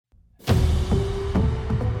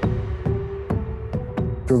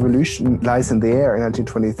revolution lies in the air in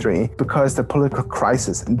 1923 because the political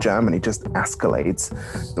crisis in Germany just escalates.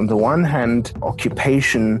 On the one hand,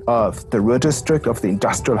 occupation of the Ruhr district, of the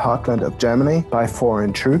industrial heartland of Germany, by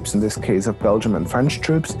foreign troops, in this case of Belgian and French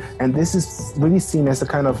troops. And this is really seen as a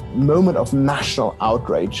kind of moment of national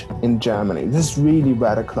outrage in Germany. This really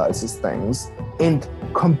radicalizes things. And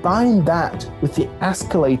combine that with the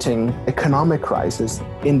escalating economic crisis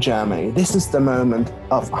in Germany. This is the moment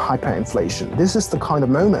of hyperinflation. This is the kind of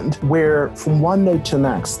moment where from one day to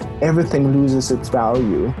next, everything loses its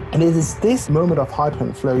value. And it is this moment of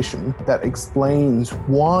hyperinflation that explains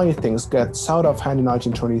why things get so out of hand in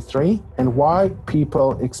 1923 and why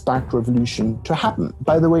people expect revolution to happen.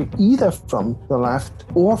 By the way, either from the left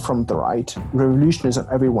or from the right, revolution is on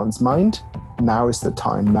everyone's mind. Now is the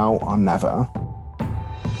time, now or never.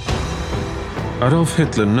 Adolf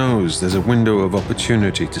Hitler knows there's a window of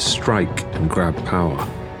opportunity to strike and grab power.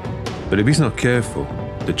 But if he's not careful,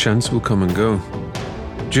 the chance will come and go.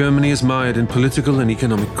 Germany is mired in political and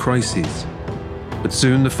economic crises. But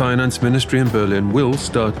soon the finance ministry in Berlin will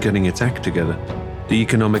start getting its act together. The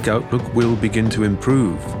economic outlook will begin to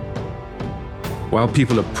improve. While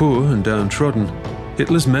people are poor and downtrodden,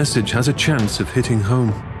 Hitler's message has a chance of hitting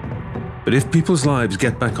home. But if people's lives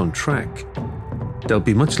get back on track, they'll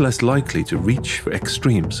be much less likely to reach for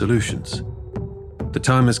extreme solutions. The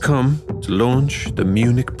time has come to launch the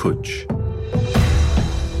Munich Putsch.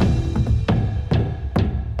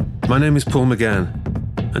 My name is Paul McGann,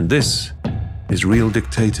 and this is Real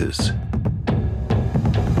Dictators.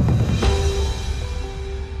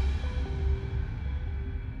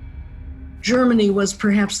 Germany was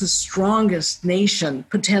perhaps the strongest nation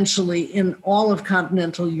potentially in all of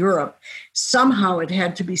continental Europe. Somehow it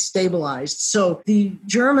had to be stabilized. So the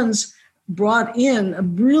Germans brought in a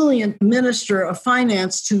brilliant minister of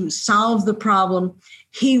finance to solve the problem.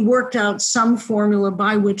 He worked out some formula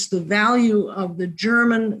by which the value of the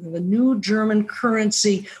new German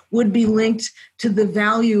currency would be linked to the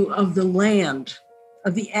value of the land,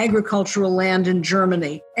 of the agricultural land in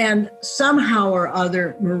Germany. And somehow or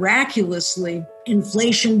other, miraculously,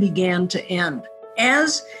 inflation began to end.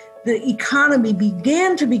 As the economy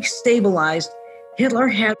began to be stabilized, Hitler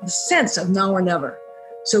had the sense of now or never.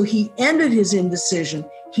 So he ended his indecision.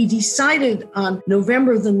 He decided on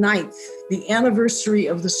November the 9th, the anniversary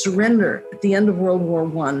of the surrender at the end of World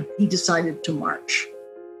War I, he decided to march.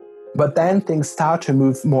 But then things start to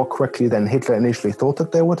move more quickly than Hitler initially thought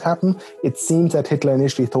that they would happen. It seems that Hitler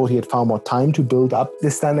initially thought he had far more time to build up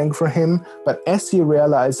this standing for him. But as he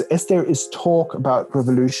realized, as there is talk about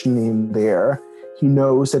revolution in there, he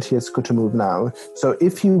knows that he has got to move now. So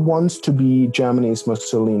if he wants to be Germany's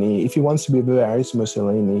Mussolini, if he wants to be Bavaria's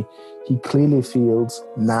Mussolini, he clearly feels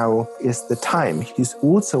now is the time. He's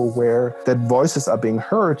also aware that voices are being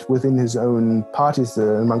heard within his own parties,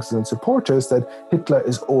 amongst his own supporters, that Hitler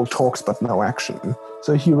is all talks but no action.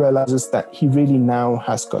 So he realizes that he really now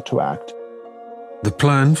has got to act. The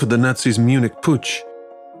plan for the Nazis' Munich Putsch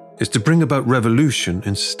is to bring about revolution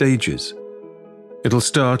in stages. It'll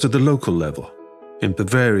start at the local level, in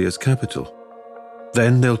Bavaria's capital.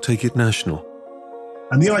 Then they'll take it national.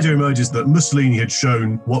 And the idea emerges that Mussolini had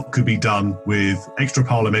shown what could be done with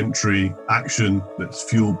extra-parliamentary action that's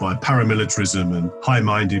fueled by paramilitarism and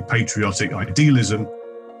high-minded patriotic idealism.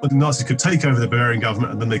 The Nazis could take over the Bavarian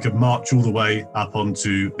government and then they could march all the way up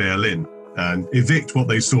onto Berlin and evict what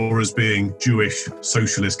they saw as being Jewish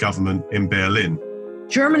socialist government in Berlin.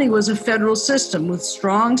 Germany was a federal system with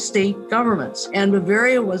strong state governments, and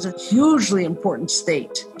Bavaria was a hugely important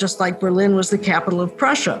state, just like Berlin was the capital of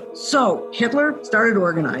Prussia. So Hitler started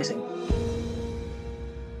organizing.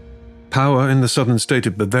 Power in the southern state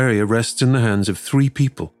of Bavaria rests in the hands of three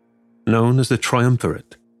people, known as the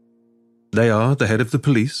Triumvirate. They are the head of the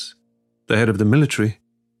police, the head of the military,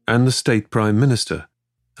 and the state prime minister,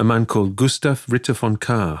 a man called Gustav Ritter von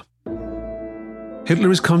Kahr.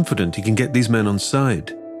 Hitler is confident he can get these men on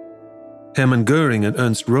side. Hermann Göring and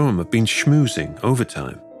Ernst Röhm have been schmoozing over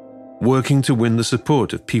time, working to win the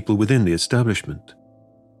support of people within the establishment.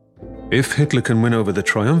 If Hitler can win over the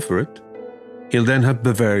Triumvirate, he'll then have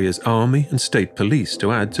Bavaria's army and state police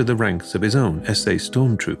to add to the ranks of his own SS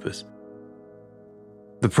stormtroopers.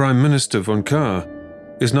 The Prime Minister von Kahr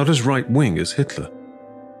is not as right-wing as Hitler,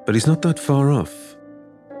 but he's not that far off.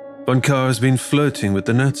 Von Kahr has been flirting with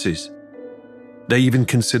the Nazis. They even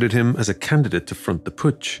considered him as a candidate to front the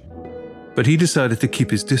putsch, but he decided to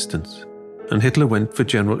keep his distance, and Hitler went for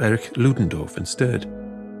General Erich Ludendorff instead.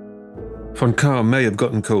 Von Kahr may have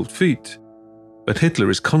gotten cold feet, but Hitler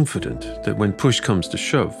is confident that when push comes to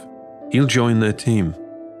shove, he'll join their team.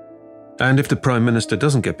 And if the Prime Minister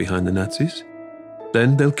doesn't get behind the Nazis,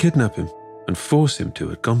 then they'll kidnap him and force him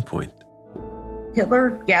to at gunpoint.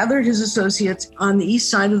 Hitler gathered his associates on the east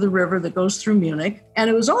side of the river that goes through Munich. And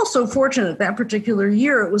it was also fortunate that particular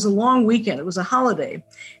year, it was a long weekend, it was a holiday.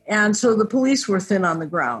 And so the police were thin on the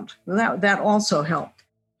ground. That also helped.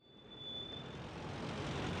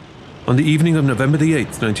 On the evening of November the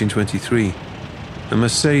 8th, 1923, a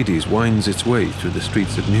Mercedes winds its way through the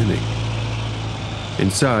streets of Munich.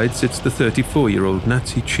 Inside sits the 34-year-old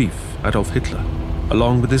Nazi chief, Adolf Hitler,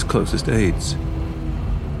 along with his closest aides.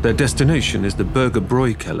 Their destination is the Burger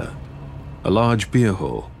Bräukeller, a large beer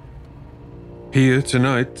hall. Here,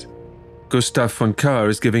 tonight, Gustav von Kahr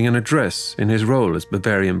is giving an address in his role as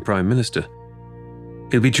Bavarian Prime Minister.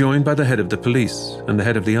 He'll be joined by the head of the police and the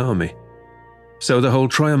head of the army. So the whole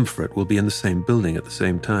triumvirate will be in the same building at the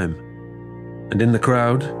same time. And in the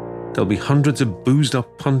crowd, there'll be hundreds of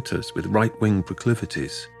boozed-up punters with right-wing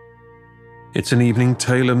proclivities. It's an evening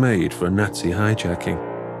tailor-made for a Nazi hijacking.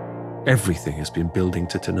 Everything has been building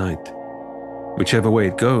to tonight. Whichever way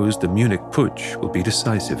it goes, the Munich putsch will be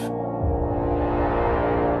decisive.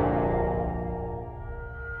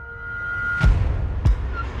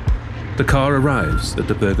 The car arrives at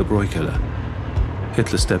the Burger Bräukeller.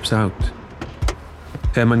 Hitler steps out.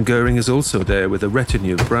 Hermann Göring is also there with a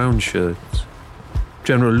retinue of brown shirts.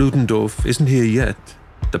 General Ludendorff isn't here yet.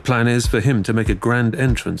 The plan is for him to make a grand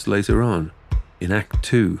entrance later on, in Act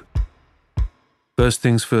 2. First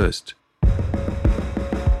things first.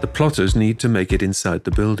 The plotters need to make it inside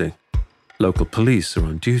the building. Local police are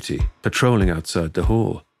on duty, patrolling outside the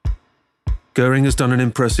hall. Göring has done an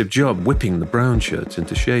impressive job whipping the brown shirts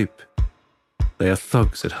into shape. They are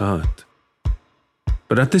thugs at heart.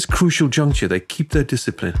 But at this crucial juncture, they keep their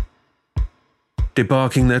discipline.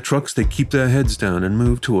 Debarking their trucks, they keep their heads down and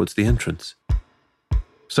move towards the entrance.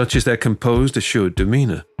 Such is their composed, assured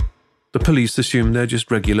demeanor. The police assume they're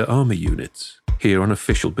just regular army units, here on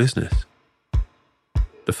official business.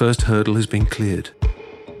 The first hurdle has been cleared.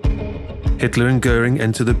 Hitler and Göring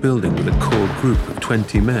enter the building with a core group of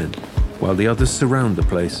 20 men, while the others surround the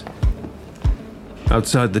place.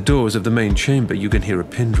 Outside the doors of the main chamber, you can hear a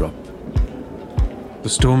pin drop. The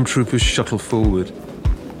stormtroopers shuttle forward.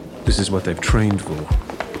 This is what they've trained for.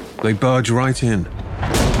 They barge right in.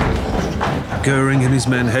 Göring and his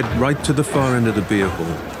men head right to the far end of the beer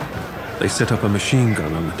hall. They set up a machine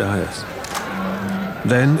gun on the dais.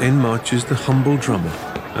 Then in marches the humble drummer,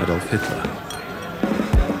 Adolf Hitler.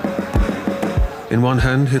 In one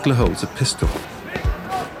hand, Hitler holds a pistol.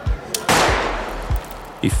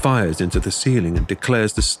 He fires into the ceiling and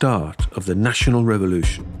declares the start of the National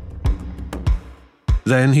Revolution.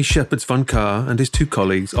 Then he shepherds von Kahr and his two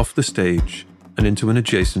colleagues off the stage and into an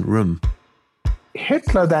adjacent room.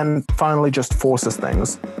 Hitler then finally just forces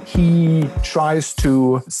things. He tries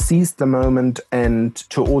to seize the moment and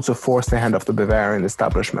to also force the hand of the Bavarian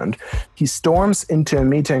establishment. He storms into a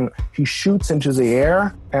meeting, he shoots into the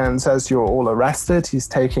air and says, "You're all arrested." He's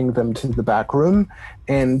taking them to the back room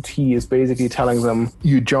and he is basically telling them,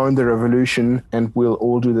 "You join the revolution and we'll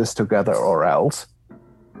all do this together or else."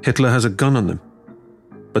 Hitler has a gun on them,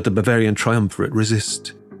 but the Bavarian triumvirate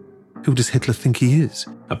resist. Who does Hitler think he is,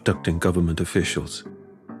 abducting government officials?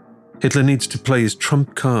 Hitler needs to play his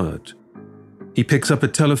trump card. He picks up a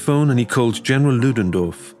telephone and he calls General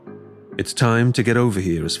Ludendorff. It's time to get over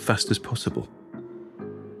here as fast as possible.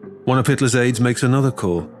 One of Hitler's aides makes another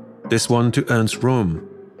call, this one to Ernst Röhm.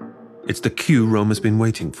 It's the cue Röhm has been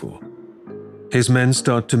waiting for. His men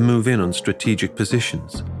start to move in on strategic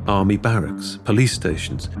positions, army barracks, police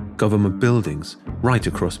stations, government buildings, right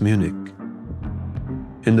across Munich.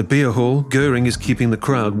 In the beer hall, Göring is keeping the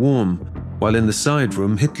crowd warm, while in the side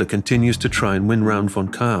room, Hitler continues to try and win round von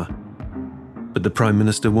Kahr. But the Prime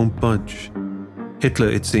Minister won't budge. Hitler,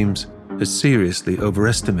 it seems, has seriously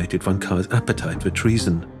overestimated von Kahr's appetite for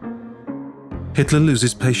treason. Hitler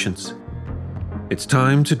loses patience. It's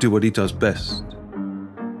time to do what he does best.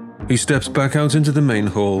 He steps back out into the main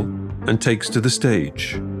hall and takes to the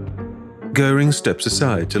stage. Göring steps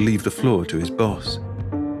aside to leave the floor to his boss.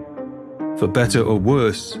 For better or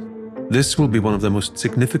worse, this will be one of the most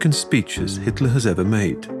significant speeches Hitler has ever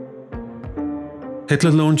made. Hitler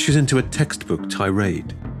launches into a textbook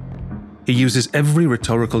tirade. He uses every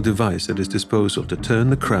rhetorical device at his disposal to turn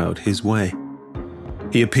the crowd his way.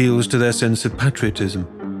 He appeals to their sense of patriotism,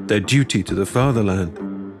 their duty to the fatherland.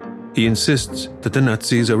 He insists that the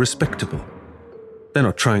Nazis are respectable. They're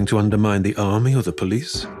not trying to undermine the army or the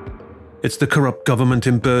police. It's the corrupt government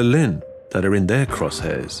in Berlin that are in their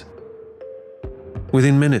crosshairs.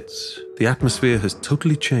 Within minutes, the atmosphere has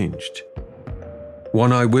totally changed.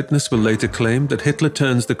 One eyewitness will later claim that Hitler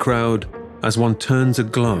turns the crowd as one turns a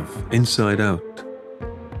glove inside out.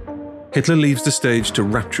 Hitler leaves the stage to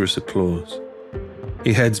rapturous applause.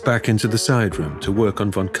 He heads back into the side room to work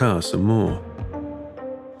on von Kahr some more.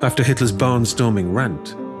 After Hitler's barnstorming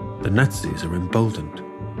rant, the Nazis are emboldened.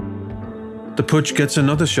 The putsch gets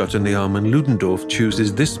another shot in the arm and Ludendorff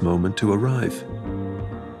chooses this moment to arrive.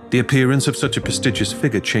 The appearance of such a prestigious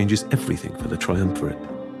figure changes everything for the triumvirate.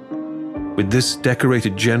 With this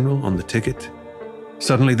decorated general on the ticket,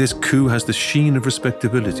 suddenly this coup has the sheen of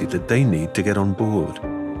respectability that they need to get on board.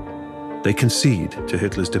 They concede to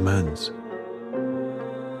Hitler's demands.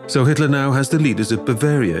 So Hitler now has the leaders of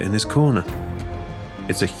Bavaria in his corner.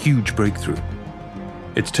 It's a huge breakthrough.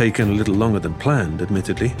 It's taken a little longer than planned,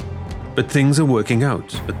 admittedly, but things are working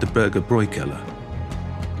out at the Berger Bräukeller.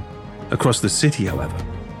 Across the city, however,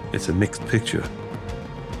 it's a mixed picture.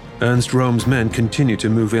 Ernst Röhm's men continue to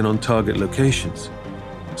move in on target locations.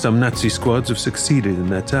 Some Nazi squads have succeeded in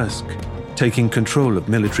their task, taking control of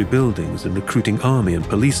military buildings and recruiting army and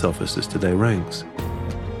police officers to their ranks.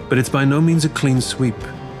 But it's by no means a clean sweep.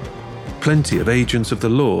 Plenty of agents of the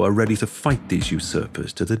law are ready to fight these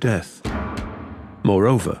usurpers to the death.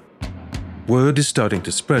 Moreover, word is starting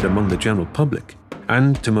to spread among the general public,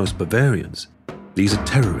 and to most Bavarians, these are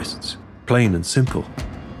terrorists, plain and simple.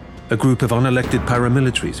 A group of unelected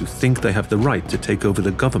paramilitaries who think they have the right to take over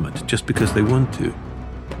the government just because they want to.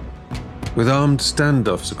 With armed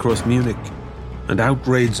standoffs across Munich and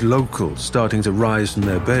outraged locals starting to rise from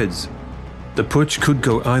their beds, the putsch could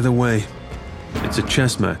go either way. It's a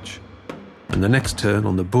chess match, and the next turn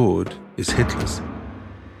on the board is Hitler's.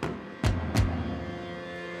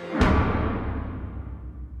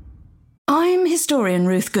 I'm historian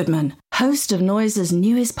Ruth Goodman, host of Noiser's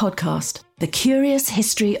newest podcast, The Curious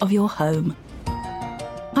History of Your Home.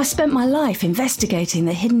 I've spent my life investigating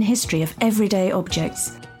the hidden history of everyday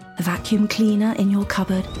objects. The vacuum cleaner in your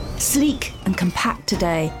cupboard, sleek and compact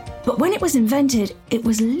today, but when it was invented, it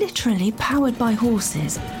was literally powered by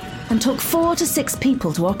horses and took 4 to 6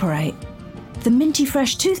 people to operate. The minty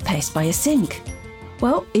fresh toothpaste by your sink.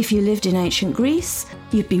 Well, if you lived in ancient Greece,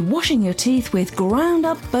 you'd be washing your teeth with ground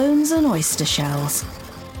up bones and oyster shells.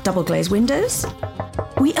 Double glazed windows?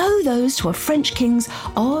 We owe those to a French king's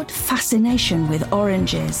odd fascination with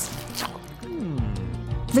oranges.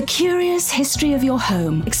 The Curious History of Your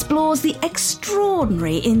Home explores the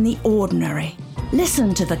extraordinary in the ordinary.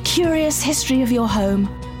 Listen to The Curious History of Your Home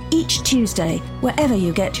each Tuesday, wherever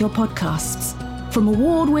you get your podcasts. From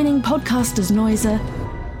award-winning podcasters Noiser,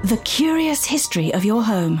 The Curious History of Your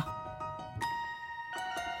Home.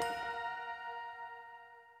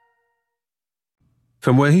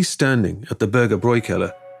 From where he's standing at the Berger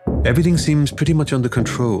Bräukeller, everything seems pretty much under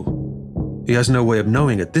control. He has no way of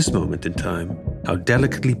knowing at this moment in time how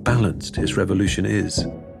delicately balanced his revolution is.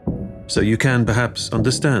 So you can perhaps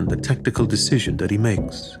understand the tactical decision that he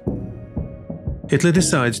makes. Hitler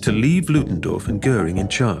decides to leave Ludendorff and Göring in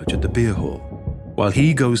charge at the beer hall, while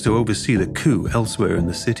he goes to oversee the coup elsewhere in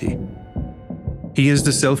the city. He is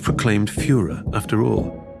the self-proclaimed Führer, after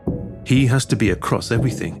all. He has to be across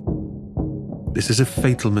everything. This is a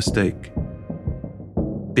fatal mistake.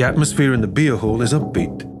 The atmosphere in the beer hall is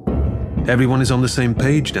upbeat. Everyone is on the same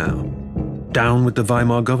page now. Down with the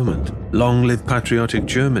Weimar government. Long live patriotic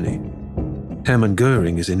Germany. Hermann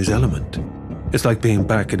Göring is in his element. It's like being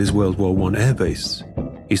back at his World War I airbase.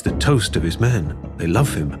 He's the toast of his men. They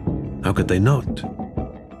love him. How could they not?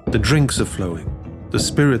 The drinks are flowing. The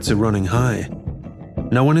spirits are running high.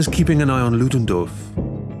 No one is keeping an eye on Ludendorff.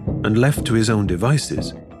 And left to his own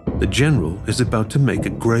devices, the general is about to make a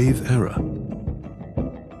grave error.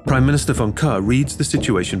 Prime Minister von Kahr reads the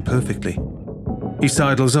situation perfectly. He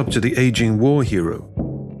sidles up to the aging war hero.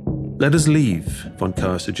 Let us leave, von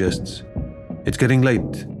Kahr suggests. It's getting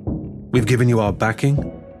late. We've given you our backing.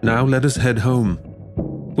 Now let us head home.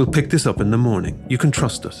 We'll pick this up in the morning. You can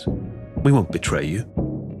trust us. We won't betray you.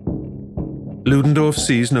 Ludendorff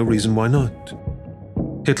sees no reason why not.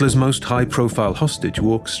 Hitler's most high-profile hostage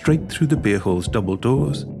walks straight through the beer hall's double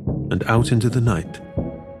doors and out into the night.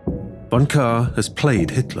 Von Kahr has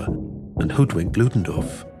played Hitler and hoodwinked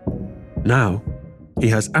Ludendorff. Now, he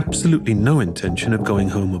has absolutely no intention of going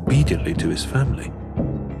home obediently to his family.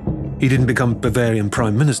 He didn't become Bavarian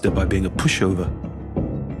Prime Minister by being a pushover.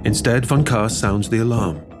 Instead, von Kahr sounds the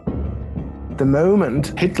alarm. The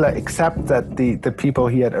moment Hitler accepts that the people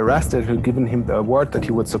he had arrested had given him the word that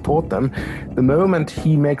he would support them, the moment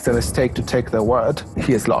he makes a mistake to take their word,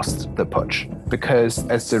 he has lost the putsch. Because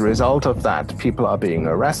as a result of that, people are being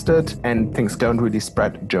arrested and things don't really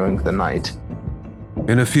spread during the night.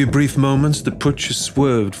 In a few brief moments, the putsch is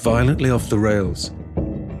swerved violently off the rails.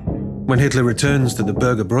 When Hitler returns to the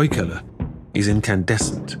Berger Bräukeller, he's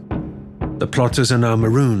incandescent. The plotters are now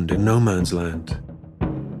marooned in no man's land.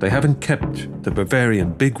 they haven't kept the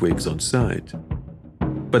Bavarian bigwigs on side.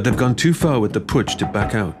 But they've gone too far with the putsch to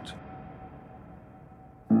back out.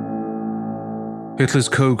 Hitler's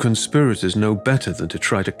co-conspirators know better than to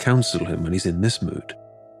try to counsel him when he's in this mood.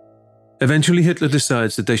 Eventually, Hitler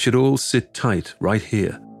decides that they should all sit tight right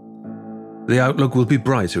here. The outlook will be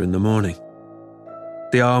brighter in the morning.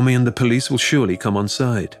 The army and the police will surely come on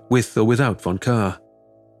side, with or without von Kahr.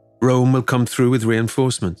 Rome will come through with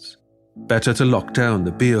reinforcements. Better to lock down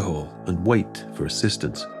the beer hall and wait for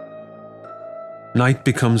assistance. Night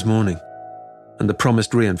becomes morning, and the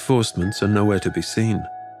promised reinforcements are nowhere to be seen.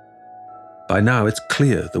 By now, it's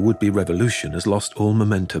clear the would-be revolution has lost all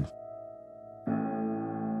momentum.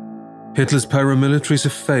 Hitler's paramilitaries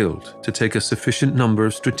have failed to take a sufficient number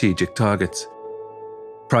of strategic targets.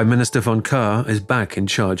 Prime Minister von Kahr is back in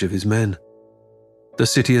charge of his men. The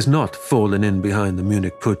city has not fallen in behind the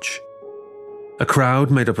Munich putsch. A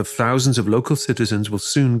crowd made up of thousands of local citizens will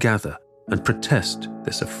soon gather and protest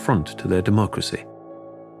this affront to their democracy.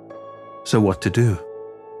 So what to do?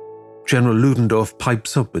 General Ludendorff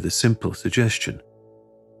pipes up with a simple suggestion.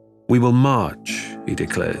 "We will march," he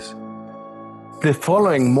declares. The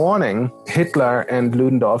following morning, Hitler and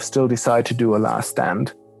Ludendorff still decide to do a last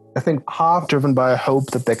stand. I think half driven by a hope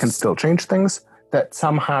that they can still change things, that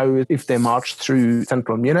somehow if they march through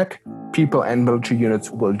central Munich, people and military units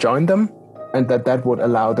will join them, and that would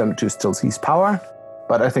allow them to still seize power.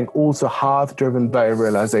 But I think also half driven by a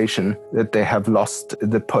realization that they have lost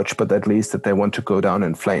the putsch, but at least that they want to go down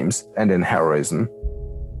in flames and in heroism.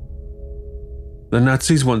 The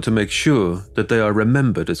Nazis want to make sure that they are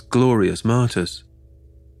remembered as glorious martyrs.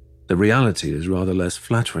 The reality is rather less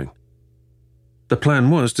flattering. The plan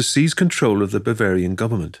was to seize control of the Bavarian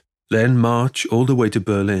government, then march all the way to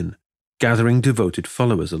Berlin, gathering devoted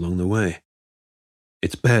followers along the way.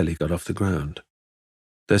 It's barely got off the ground.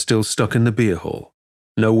 They're still stuck in the beer hall,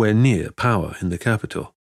 nowhere near power in the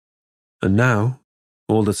capital. And now,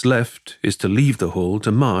 all that's left is to leave the hall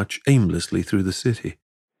to march aimlessly through the city.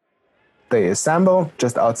 They assemble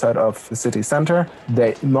just outside of the city center.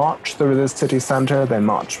 They march through the city center. They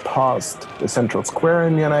march past the central square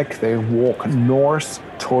in Munich. They walk north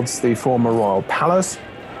towards the former royal palace.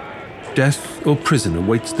 Death or prison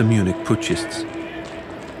awaits the Munich putschists.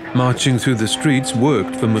 Marching through the streets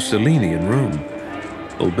worked for Mussolini in Rome,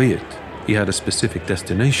 albeit he had a specific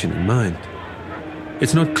destination in mind.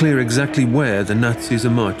 It's not clear exactly where the Nazis are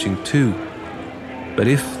marching to, but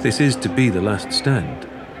if this is to be the last stand,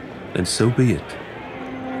 then so be it.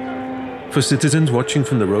 For citizens watching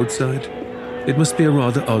from the roadside, it must be a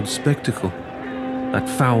rather odd spectacle. That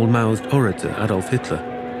foul-mouthed orator Adolf Hitler,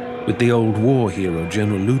 with the old war hero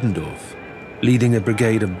General Ludendorff, leading a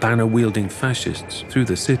brigade of banner-wielding fascists through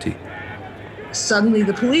the city. Suddenly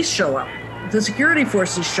the police show up. The security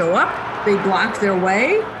forces show up. They block their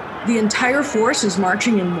way. The entire force is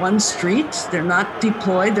marching in one street. They're not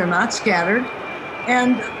deployed. They're not scattered.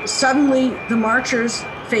 And suddenly the marchers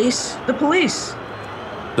face the police.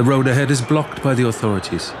 The road ahead is blocked by the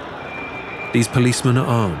authorities. These policemen are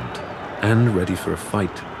armed and ready for a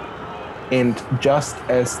fight. And just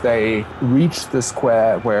as they reach the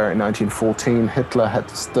square where in 1914 Hitler had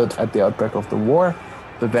stood at the outbreak of the war,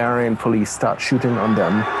 Bavarian police start shooting on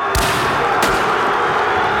them.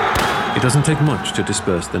 It doesn't take much to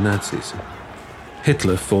disperse the Nazis.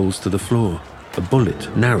 Hitler falls to the floor. A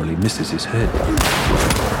bullet narrowly misses his head.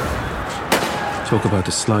 Talk about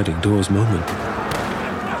a sliding doors moment.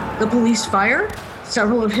 The police fire.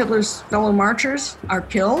 Several of Hitler's fellow marchers are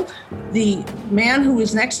killed. The man who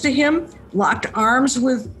was next to him locked arms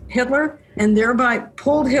with Hitler and thereby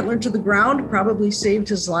pulled Hitler to the ground, probably saved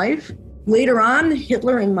his life. Later on,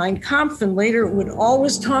 Hitler in Mein Kampf and later would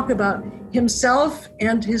always talk about himself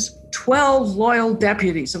and his 12 loyal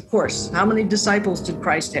deputies. Of course, how many disciples did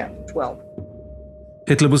Christ have? 12.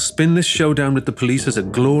 Hitler will spin this showdown with the police as a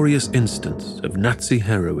glorious instance of Nazi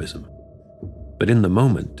heroism. But in the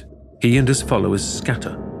moment, he and his followers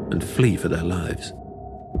scatter and flee for their lives.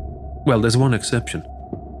 Well, there's one exception.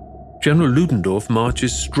 General Ludendorff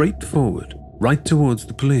marches straight forward, right towards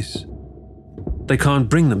the police. They can't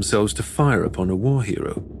bring themselves to fire upon a war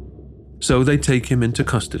hero, so they take him into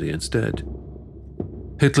custody instead.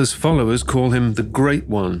 Hitler's followers call him the Great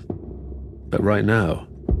One, but right now,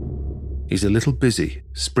 he's a little busy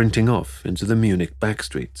sprinting off into the Munich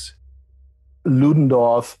backstreets.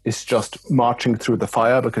 Ludendorff is just marching through the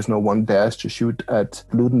fire because no one dares to shoot at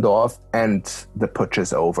Ludendorff, and the putsch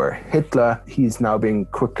is over. Hitler, he's now being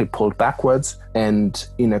quickly pulled backwards and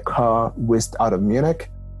in a car whisked out of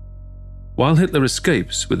Munich. While Hitler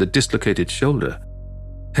escapes with a dislocated shoulder,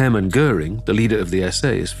 Hermann Goering, the leader of the SA,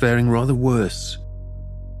 is faring rather worse.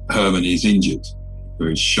 Hermann is injured, where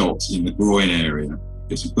he's shot in the groin area,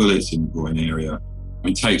 gets a bullet in the groin area.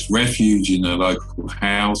 He takes refuge in a local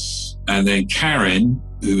house, and then Karen,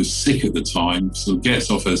 who was sick at the time, sort of gets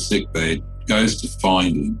off her sickbed, goes to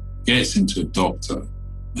find him, gets him to a doctor,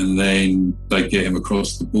 and then they get him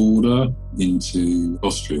across the border into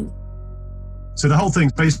Austria. So the whole thing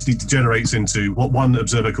basically degenerates into what one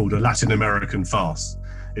observer called a Latin American farce.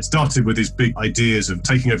 It started with these big ideas of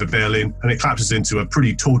taking over Berlin, and it collapses into a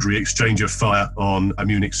pretty tawdry exchange of fire on a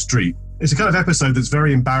Munich street. It's a kind of episode that's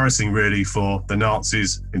very embarrassing, really, for the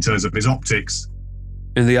Nazis in terms of his optics.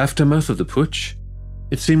 In the aftermath of the putsch,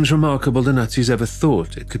 it seems remarkable the Nazis ever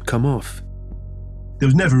thought it could come off. There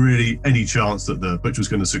was never really any chance that the putsch was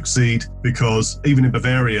going to succeed, because even in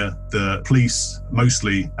Bavaria, the police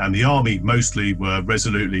mostly and the army mostly were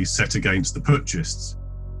resolutely set against the putschists.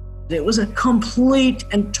 It was a complete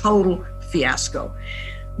and total fiasco.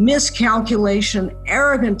 Miscalculation,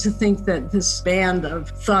 arrogant to think that this band of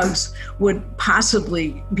thugs would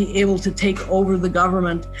possibly be able to take over the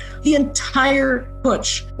government. The entire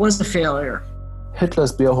putsch was a failure.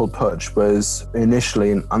 Hitler's Beerholt Putsch was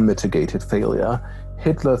initially an unmitigated failure.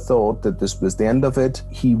 Hitler thought that this was the end of it.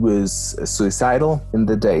 He was suicidal in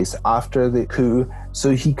the days after the coup,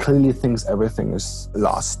 so he clearly thinks everything is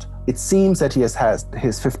lost. It seems that he has had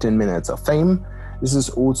his 15 minutes of fame. This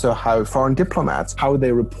is also how foreign diplomats, how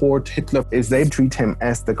they report Hitler, is they treat him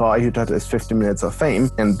as the guy who had his 15 minutes of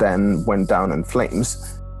fame and then went down in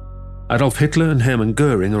flames. Adolf Hitler and Hermann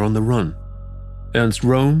Göring are on the run. Ernst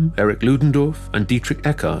Röhm, Erich Ludendorff, and Dietrich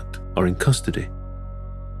Eckart are in custody.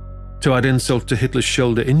 To add insult to Hitler's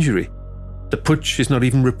shoulder injury, the putsch is not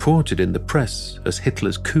even reported in the press as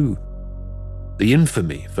Hitler's coup. The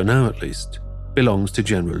infamy, for now at least, belongs to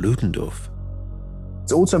General Ludendorff.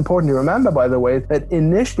 It's also important to remember, by the way, that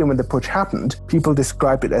initially when the putsch happened, people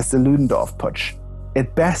described it as the Ludendorff putsch.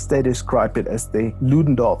 At best, they described it as the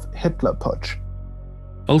Ludendorff-Hitler putsch.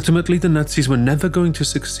 Ultimately, the Nazis were never going to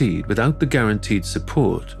succeed without the guaranteed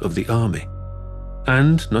support of the army.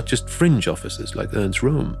 And not just fringe officers like Ernst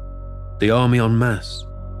Röhm, the army en masse.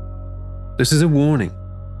 This is a warning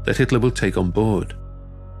that Hitler will take on board.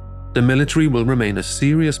 The military will remain a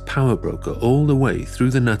serious power broker all the way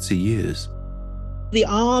through the Nazi years. The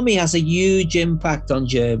army has a huge impact on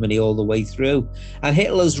Germany all the way through, and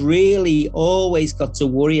Hitler's really always got to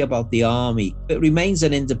worry about the army. It remains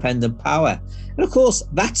an independent power. And of course,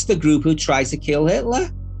 that's the group who tries to kill Hitler.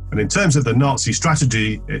 And in terms of the Nazi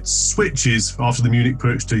strategy, it switches after the Munich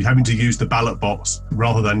putsch to having to use the ballot box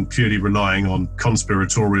rather than purely relying on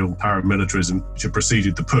conspiratorial paramilitarism, which had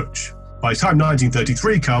preceded the putsch. By the time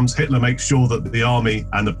 1933 comes, Hitler makes sure that the army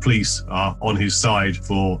and the police are on his side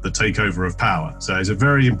for the takeover of power. So it's a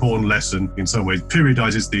very important lesson, in some ways,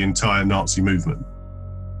 periodizes the entire Nazi movement.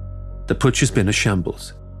 The putsch has been a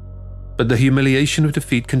shambles. But the humiliation of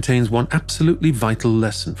defeat contains one absolutely vital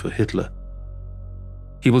lesson for Hitler.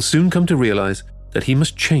 He will soon come to realize that he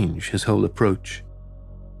must change his whole approach.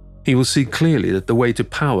 He will see clearly that the way to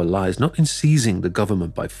power lies not in seizing the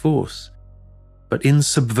government by force, but in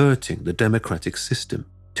subverting the democratic system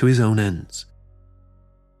to his own ends.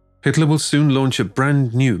 Hitler will soon launch a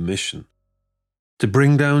brand new mission: to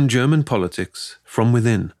bring down German politics from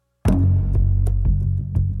within.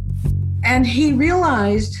 And he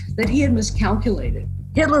realized that he had miscalculated.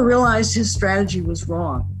 Hitler realized his strategy was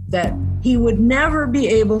wrong, that he would never be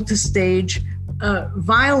able to stage a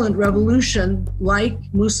violent revolution like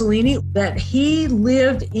Mussolini, that he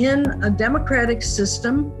lived in a democratic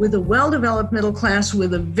system with a well-developed middle class,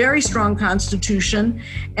 with a very strong constitution,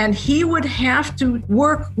 and he would have to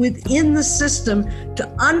work within the system to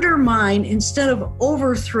undermine instead of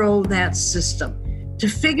overthrow that system, to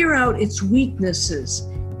figure out its weaknesses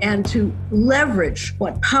and to leverage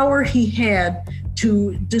what power he had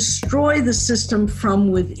to destroy the system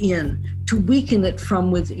from within, to weaken it from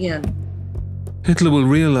within. Hitler will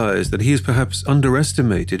realize that he has perhaps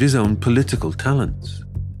underestimated his own political talents.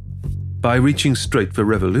 By reaching straight for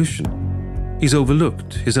revolution, he's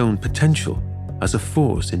overlooked his own potential as a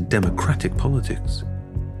force in democratic politics.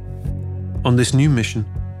 On this new mission,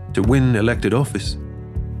 to win elected office,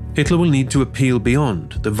 Hitler will need to appeal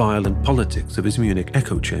beyond the violent politics of his Munich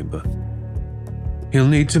echo chamber. He'll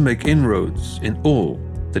need to make inroads in all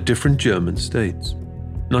the different German states,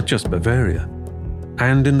 not just Bavaria,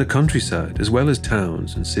 and in the countryside as well as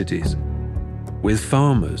towns and cities, with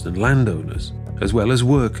farmers and landowners as well as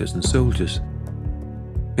workers and soldiers.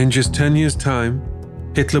 In just 10 years' time,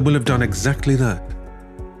 Hitler will have done exactly that,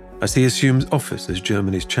 as he assumes office as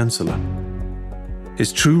Germany's Chancellor.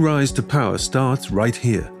 His true rise to power starts right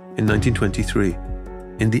here in 1923,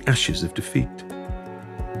 in the ashes of defeat.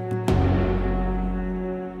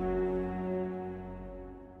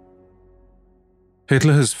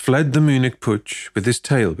 Hitler has fled the Munich Putsch with his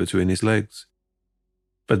tail between his legs.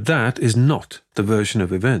 But that is not the version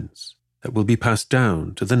of events that will be passed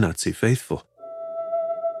down to the Nazi faithful.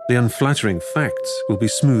 The unflattering facts will be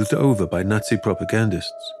smoothed over by Nazi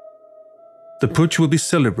propagandists. The Putsch will be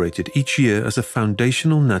celebrated each year as a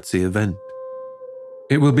foundational Nazi event.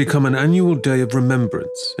 It will become an annual day of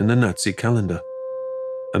remembrance in the Nazi calendar.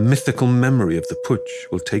 A mythical memory of the Putsch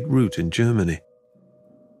will take root in Germany.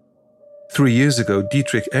 3 years ago,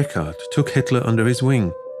 Dietrich Eckart took Hitler under his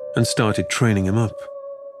wing and started training him up.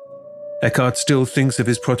 Eckart still thinks of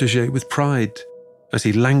his protégé with pride as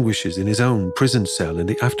he languishes in his own prison cell in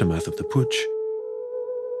the aftermath of the Putsch.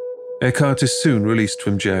 Eckart is soon released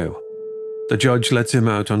from jail. The judge lets him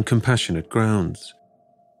out on compassionate grounds.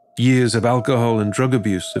 Years of alcohol and drug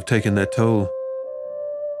abuse have taken their toll.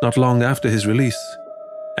 Not long after his release,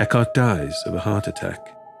 Eckart dies of a heart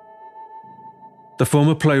attack. The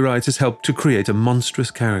former playwright has helped to create a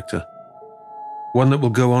monstrous character, one that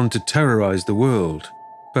will go on to terrorize the world,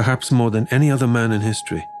 perhaps more than any other man in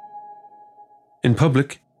history. In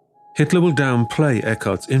public, Hitler will downplay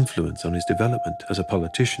Eckart's influence on his development as a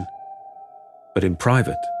politician. But in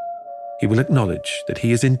private, he will acknowledge that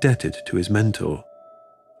he is indebted to his mentor.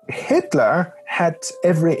 Hitler had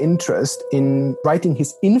every interest in writing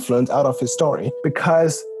his influence out of his story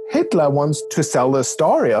because Hitler wants to sell the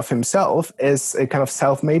story of himself as a kind of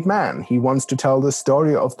self-made man. He wants to tell the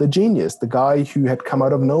story of the genius, the guy who had come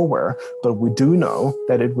out of nowhere. But we do know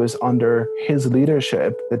that it was under his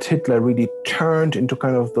leadership that Hitler really turned into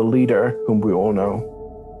kind of the leader whom we all know.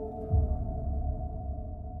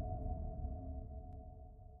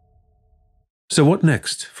 So what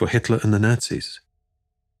next for Hitler and the Nazis?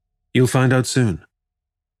 You'll find out soon.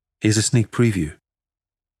 Here's a sneak preview.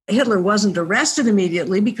 Hitler wasn't arrested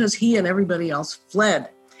immediately because he and everybody else fled.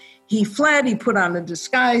 He fled, he put on a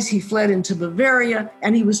disguise, he fled into Bavaria,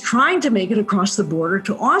 and he was trying to make it across the border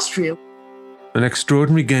to Austria. An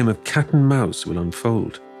extraordinary game of cat and mouse will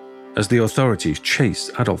unfold as the authorities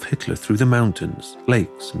chase Adolf Hitler through the mountains,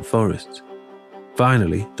 lakes, and forests.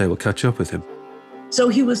 Finally, they will catch up with him. So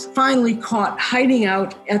he was finally caught hiding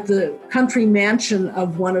out at the country mansion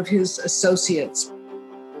of one of his associates.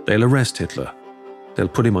 They'll arrest Hitler. They'll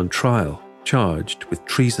put him on trial, charged with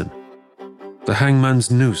treason. The hangman's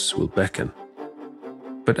noose will beckon.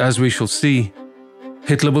 But as we shall see,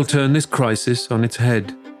 Hitler will turn this crisis on its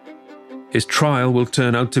head. His trial will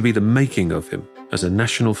turn out to be the making of him as a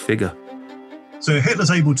national figure. So Hitler's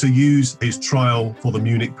able to use his trial for the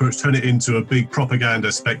Munich Putsch, turn it into a big propaganda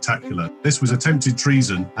spectacular. This was attempted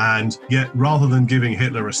treason, and yet rather than giving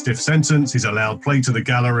Hitler a stiff sentence, he's allowed play to the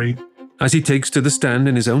gallery. As he takes to the stand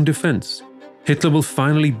in his own defense, Hitler will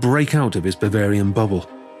finally break out of his Bavarian bubble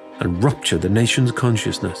and rupture the nation's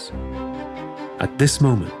consciousness. At this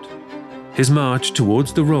moment, his march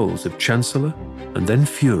towards the roles of Chancellor and then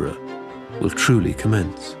Führer will truly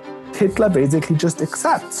commence. Hitler basically just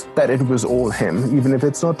accepts that it was all him, even if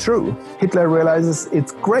it's not true. Hitler realizes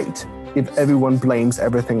it's great if everyone blames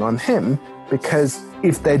everything on him, because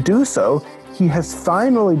if they do so, he has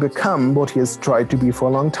finally become what he has tried to be for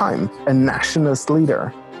a long time, a nationalist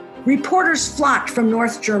leader. Reporters flocked from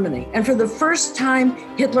North Germany, and for the first time,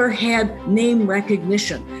 Hitler had name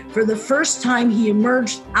recognition. For the first time, he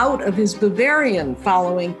emerged out of his Bavarian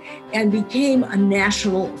following and became a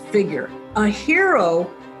national figure, a hero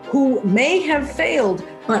who may have failed,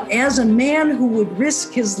 but as a man who would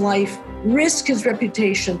risk his life, risk his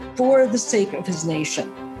reputation for the sake of his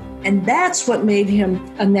nation. And that's what made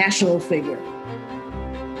him a national figure.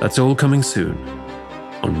 That's all coming soon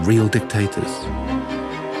on Real Dictators.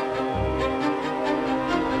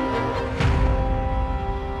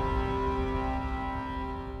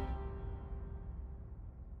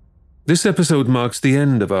 This episode marks the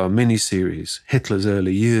end of our mini-series, Hitler's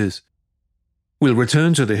Early Years. We'll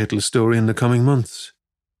return to the Hitler story in the coming months.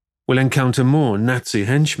 We'll encounter more Nazi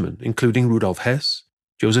henchmen, including Rudolf Hess,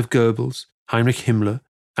 Joseph Goebbels, Heinrich Himmler,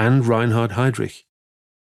 and Reinhard Heydrich.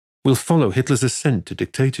 We'll follow Hitler's ascent to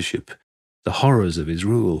dictatorship, the horrors of his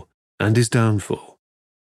rule, and his downfall.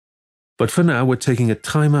 But for now, we're taking a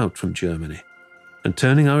time out from Germany and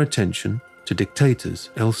turning our attention to dictators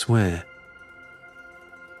elsewhere.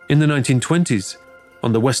 In the 1920s,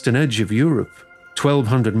 on the western edge of Europe,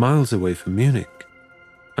 1,200 miles away from Munich,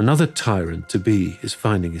 another tyrant-to-be is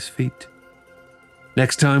finding his feet.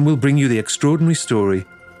 Next time, we'll bring you the extraordinary story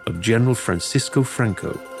of General Francisco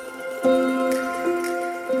Franco,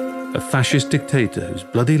 a fascist dictator whose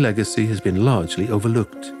bloody legacy has been largely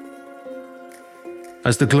overlooked.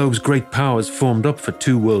 As the globe's great powers formed up for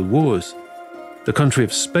 2 world wars, the country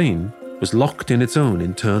of Spain was locked in its own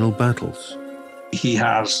internal battles. He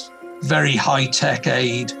has very high-tech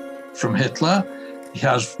aid from Hitler. He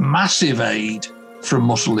has massive aid from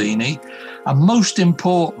Mussolini. And most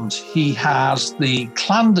important, he has the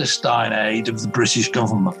clandestine aid of the British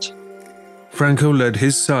government. Franco led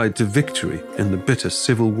his side to victory in the bitter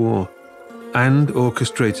civil war and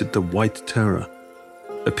orchestrated the White Terror,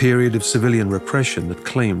 a period of civilian repression that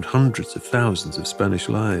claimed hundreds of thousands of Spanish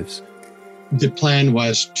lives. The plan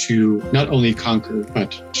was to not only conquer,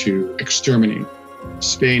 but to exterminate.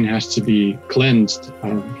 Spain has to be cleansed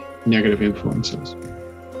of negative influences.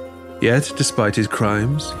 Yet, despite his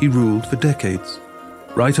crimes, he ruled for decades,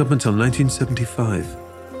 right up until 1975,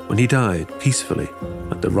 when he died peacefully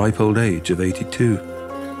at the ripe old age of 82.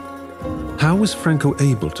 How was Franco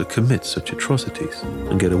able to commit such atrocities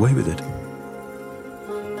and get away with it?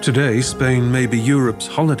 Today, Spain may be Europe's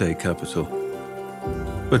holiday capital,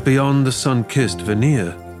 but beyond the sun-kissed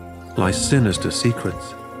veneer lie sinister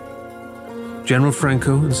secrets. General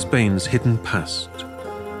Franco and Spain's hidden past.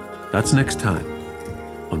 That's next time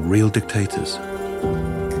on Real Dictators.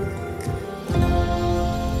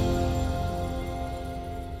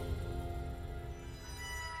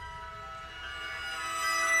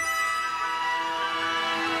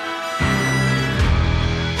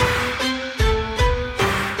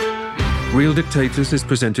 Real Dictators is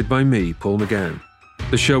presented by me, Paul McGann.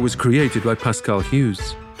 The show was created by Pascal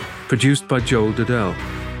Hughes, produced by Joel Duddell,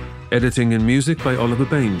 editing and music by Oliver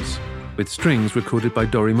Baines, with strings recorded by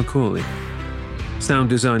Dory McCauley, sound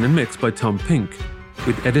design and mix by Tom Pink,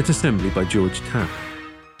 with edit assembly by George Tapp.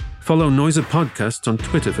 Follow Noiser Podcasts on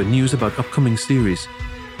Twitter for news about upcoming series.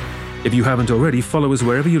 If you haven't already, follow us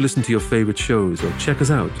wherever you listen to your favorite shows or check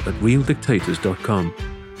us out at realdictators.com.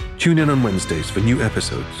 Tune in on Wednesdays for new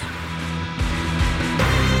episodes.